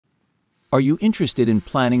Are you interested in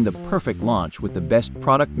planning the perfect launch with the best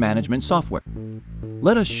product management software?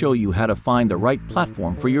 Let us show you how to find the right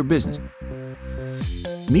platform for your business.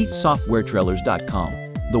 Meet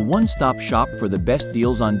softwaretrailers.com, the one-stop shop for the best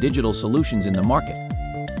deals on digital solutions in the market,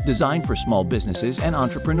 designed for small businesses and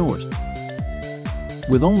entrepreneurs.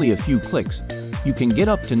 With only a few clicks, you can get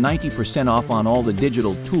up to 90% off on all the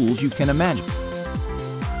digital tools you can imagine.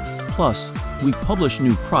 Plus, we publish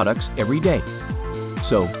new products every day.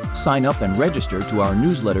 So, sign up and register to our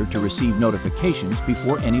newsletter to receive notifications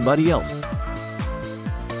before anybody else.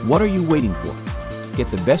 What are you waiting for? Get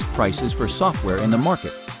the best prices for software in the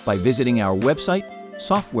market by visiting our website,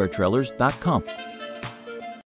 softwaretrailers.com.